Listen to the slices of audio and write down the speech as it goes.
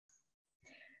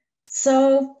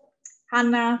So,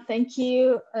 Hanna, thank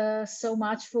you so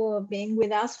much for being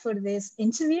with us for this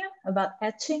interview about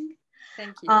etching.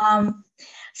 Thank you.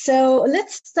 So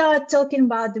let's start talking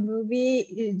about the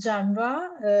movie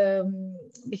genre,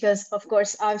 because of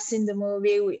course I've seen the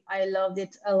movie, I loved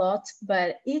it a lot,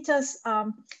 but it has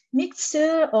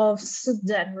mixture of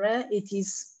subgenre. It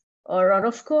is horror,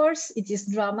 of course, it is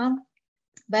drama,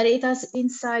 but it has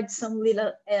inside some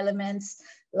little elements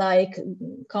like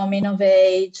coming of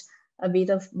age, a bit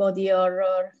of body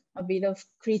horror, a bit of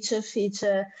creature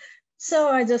feature. So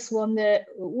I just wonder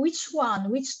which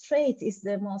trait is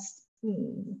the most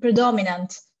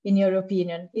predominant in your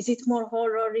opinion? Is it more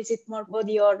horror? Is it more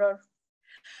body horror?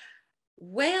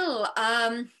 Well,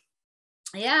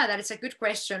 yeah, that is a good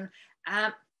question.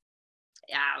 Yeah,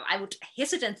 I would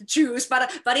hesitate to choose,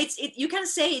 but you can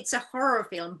say it's a horror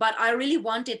film, but I really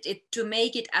wanted it to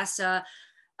make it as a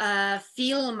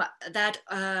film that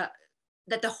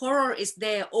that the horror is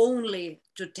there only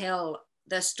to tell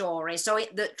the story. So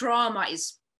the drama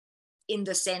is in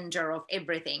the center of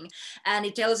everything, and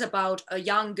it tells about a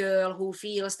young girl who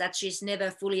feels that she's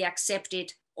never fully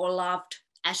accepted or loved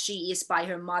as she is by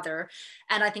her mother,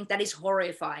 and I think that is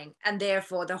horrifying, and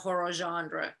therefore the horror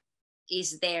genre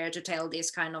is there to tell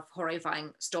this kind of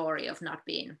horrifying story of not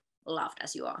being loved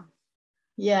as you are.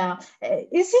 Yeah,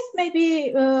 is it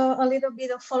maybe a little bit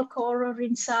of folk horror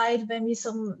inside, maybe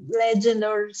some legend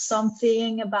or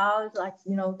something about, like,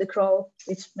 you know, the crow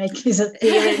which makes his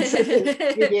appearance at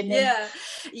the beginning?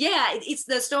 Yeah, it's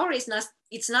the story is not,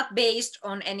 it's not based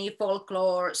on any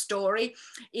folklore story.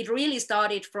 It really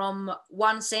started from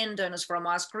one sentence from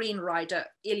our screenwriter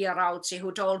Ilja Rautsi,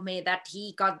 who told me that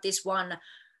he got this one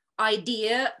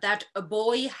idea that a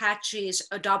boy hatches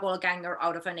a doppelganger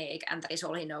out of an egg, and that is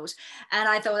all he knows. And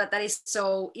I thought that that is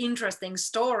so interesting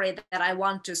story that I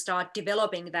want to start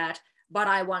developing that, but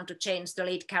I want to change the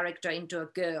lead character into a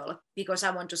girl because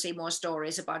I want to see more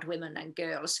stories about women and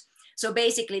girls. So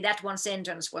basically that one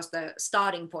sentence was the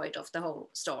starting point of the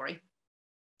whole story.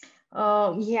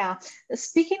 Yeah,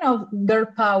 speaking of girl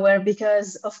power,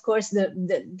 because of course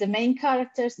the main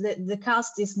characters, the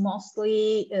cast is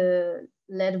mostly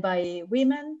led by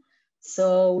women.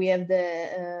 So we have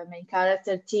the main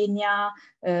character Tinia,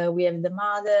 we have the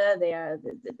mother. They are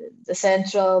the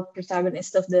central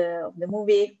protagonist of the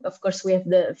movie. Of course, we have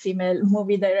the female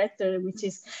movie director, which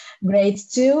is great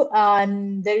too.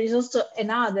 And there is also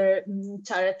another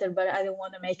character, but I don't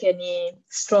want to make any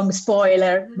strong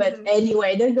spoiler. But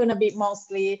anyway, they're gonna be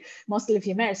mostly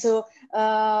female. So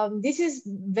this is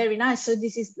very nice. So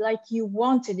this is like you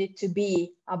wanted it to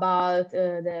be about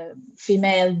the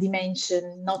female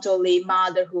dimension, not only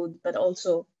motherhood, but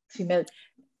also female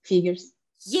figures.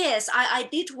 Yes, I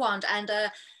did want,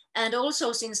 and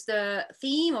also since the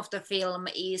theme of the film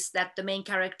is that the main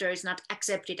character is not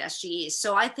accepted as she is,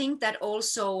 so I think that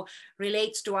also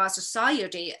relates to our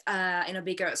society in a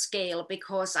bigger scale,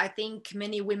 because I think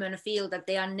many women feel that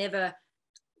they are never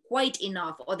quite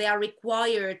enough, or they are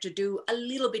required to do a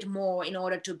little bit more in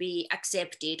order to be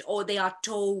accepted, or they are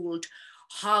told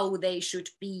how they should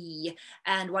be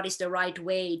and what is the right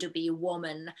way to be a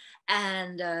woman.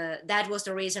 And that was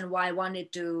the reason why I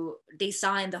wanted to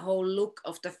design the whole look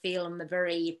of the film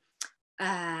very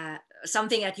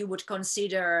something that you would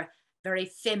consider very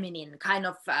feminine, kind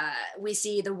of we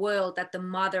see the world that the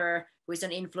mother, who is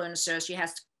an influencer, she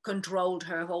has controlled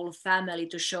her whole family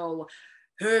to show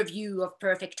her view of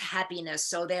perfect happiness.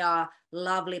 So there are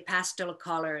lovely pastel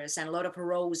colors and a lot of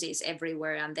roses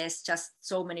everywhere, and there's just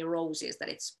so many roses that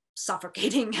it's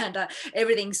suffocating, and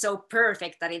everything's so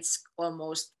perfect that it's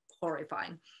almost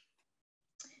horrifying.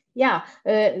 Yeah,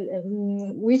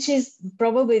 which is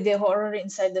probably the horror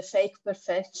inside the fake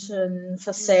perfection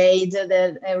facade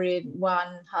that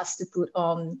everyone has to put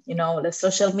on. You know, the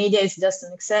social media is just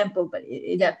an example, but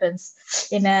it happens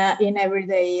in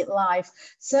everyday life.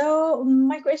 So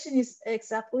my question is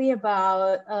exactly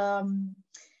about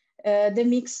the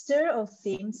mixture of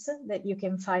themes that you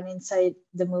can find inside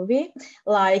the movie.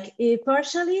 Like it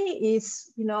partially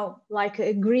is, you know, like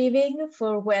a grieving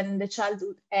for when the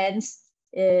childhood ends.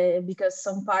 Because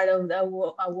some part of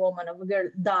a woman, of a girl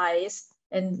dies,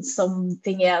 and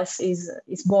something else is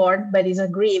born, but is a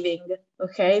grieving,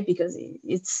 okay, because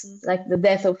it's like the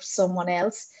death of someone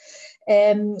else.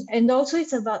 And also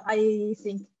it's about, I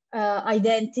think,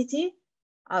 identity.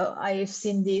 I've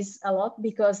seen this a lot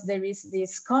because there is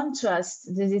this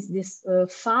contrast, there is this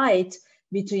fight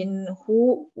between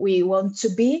who we want to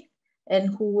be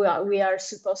and who we are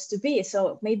supposed to be.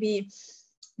 So maybe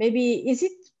is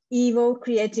it evil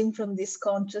creating from this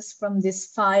contrast, from this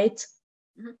fight?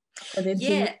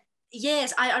 Yeah,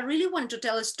 yes, I really want to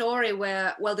tell a story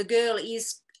where, well, the girl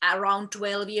is around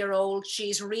 12-year-old.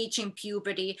 She's reaching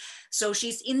puberty. So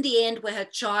she's in the end where her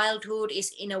childhood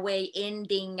is in a way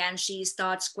ending, and she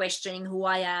starts questioning who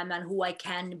I am and who I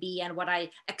can be and what I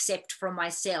accept from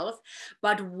myself.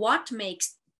 But what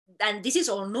makes, and this is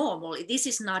all normal, this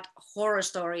is not horror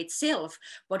story itself,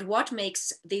 but what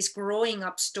makes this growing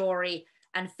up story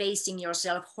and facing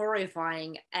yourself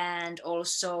horrifying and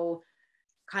also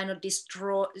kind of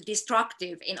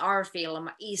destructive in our film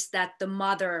is that the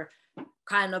mother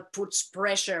kind of puts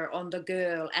pressure on the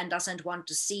girl and doesn't want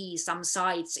to see some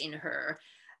sides in her,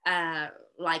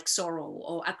 like sorrow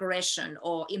or aggression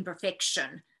or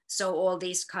imperfection. So all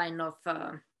these kind of,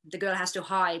 the girl has to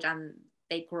hide, and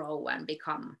they grow and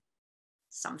become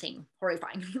something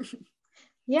horrifying.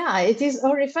 Yeah, it is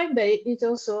horrifying, but it's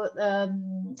also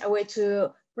a way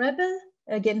to rebel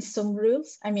against some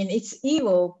rules. I mean, it's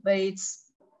evil, but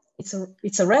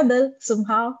it's a rebel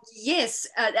somehow. Yes,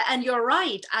 and you're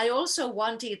right. I also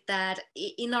wanted that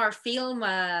in our film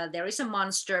there is a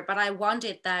monster, but I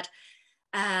wanted that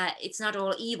it's not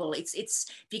all evil. It's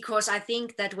because I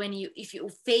think that if you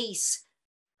face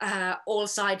all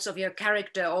sides of your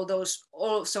character, all those,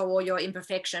 also all your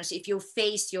imperfections, if you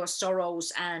face your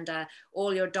sorrows and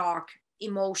all your dark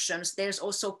emotions, there's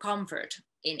also comfort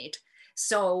in it.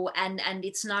 So and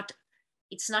it's not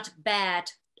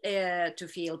bad to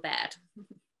feel bad.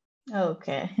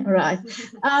 Okay, right.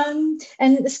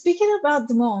 And speaking about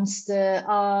the monster,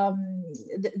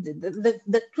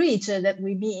 the creature that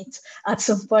we meet at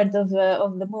some point of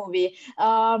the movie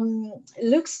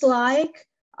looks like,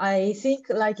 I think,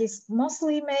 like it's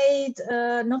mostly made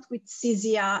not with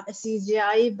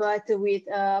CGI, but with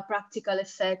practical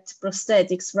effect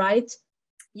prosthetics, right?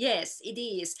 Yes, it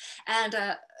is. And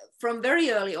from very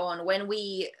early on, when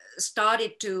we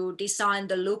started to design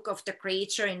the look of the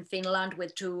creature in Finland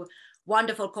with two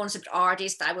wonderful concept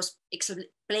artists, I was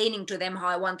explaining to them how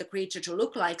I want the creature to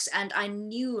look like. And I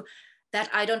knew that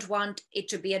I don't want it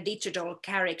to be a digital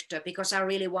character, because I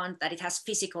really want that it has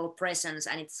physical presence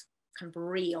and it's kind of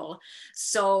real.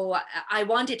 So I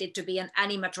wanted it to be an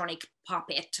animatronic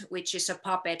puppet, which is a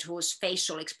puppet whose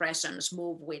facial expressions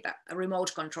move with a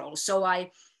remote control. So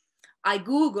I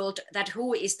Googled that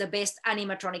who is the best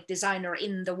animatronic designer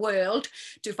in the world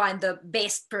to find the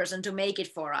best person to make it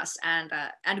for us. And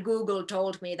Google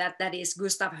told me that that is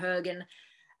Gustav Högen,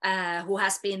 who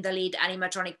has been the lead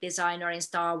animatronic designer in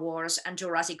Star Wars and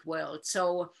Jurassic World.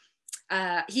 So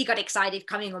he got excited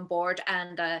coming on board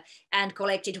and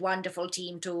collected a wonderful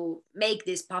team to make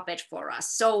this puppet for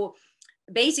us. So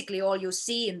basically all you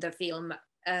see in the film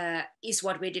is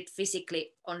what we did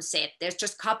physically on set. There's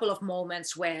just a couple of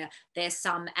moments where there's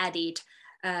some added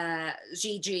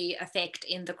CG effect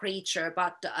in the creature,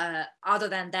 but other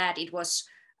than that, it was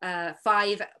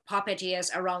 5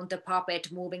 puppeteers around the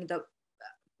puppet moving the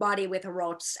body with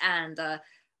rods, and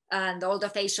all the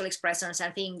facial expressions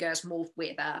and fingers moved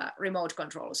with remote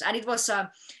controls. And it was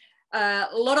a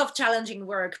lot of challenging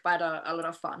work, but a lot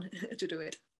of fun to do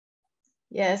it.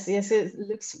 Yes, it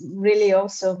looks really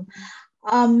awesome.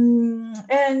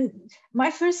 And my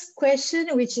first question,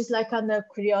 which is like under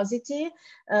curiosity,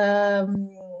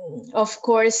 of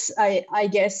course, I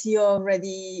guess you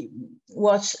already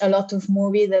watched a lot of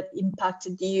movies that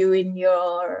impacted you in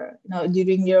your,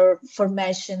 during your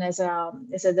formation as a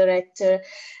director.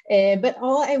 But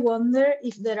I wonder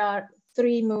if there are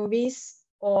 3 movies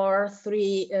or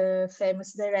 3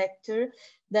 famous directors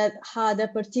that had a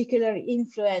particular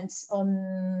influence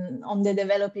on the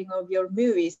developing of your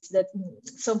movies, that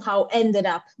somehow ended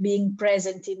up being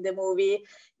present in the movie,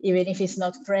 even if it's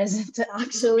not present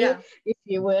actually. Yeah. If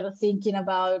you were thinking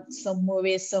about some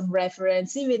movies, some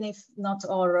reference, even if not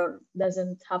horror,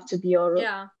 doesn't have to be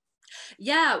horror.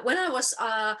 Yeah. When I was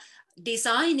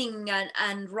designing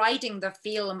and writing the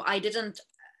film, I didn't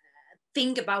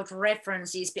think about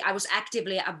references. I was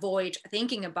actively avoid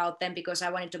thinking about them because I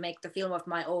wanted to make the film of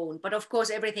my own. But of course,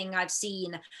 everything I've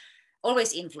seen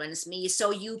always influenced me.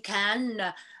 So you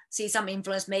can see some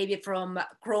influence maybe from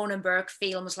Cronenberg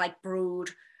films like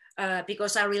Brood,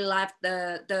 because I really liked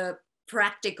the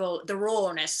practical, the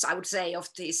rawness, I would say, of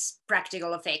these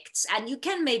practical effects. And you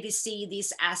can maybe see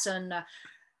this as an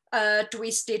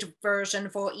twisted version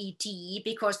for E.T.,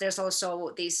 because there's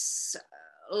also this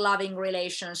loving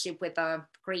relationship with a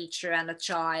creature and a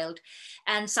child.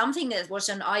 And something that was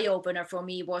an eye-opener for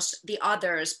me was The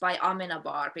Others by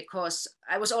Amenabar, because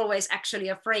I was always actually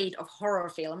afraid of horror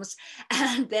films.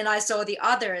 And then I saw The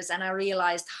Others and I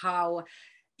realized how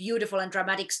beautiful and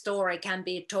dramatic story can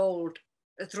be told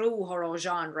through horror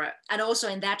genre. And also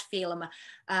in that film,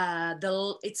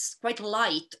 it's quite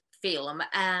light film,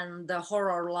 and the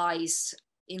horror lies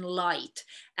in light.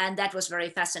 And that was very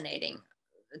fascinating.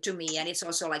 to me, and it's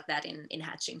also like that in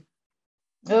Hatching.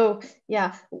 Oh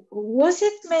yeah, was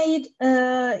it made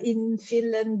in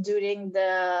Finland during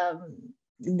the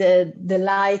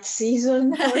light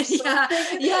season or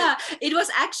something? Yeah, it was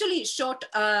actually shot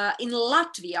in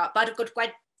Latvia, but it got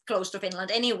quite close to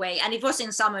Finland anyway, and it was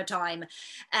in summertime,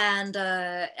 and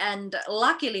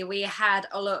luckily we had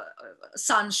a lot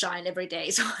sunshine every day,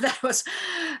 so that was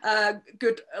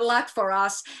good luck for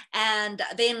us. And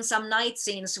then some night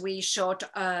scenes we shot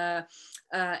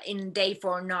in day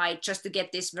for night, just to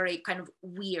get this very kind of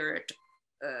weird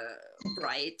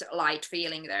bright light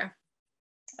feeling there.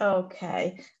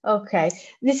 Okay,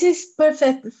 this is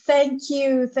perfect. Thank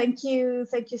you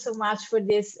so much for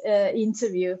this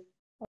interview.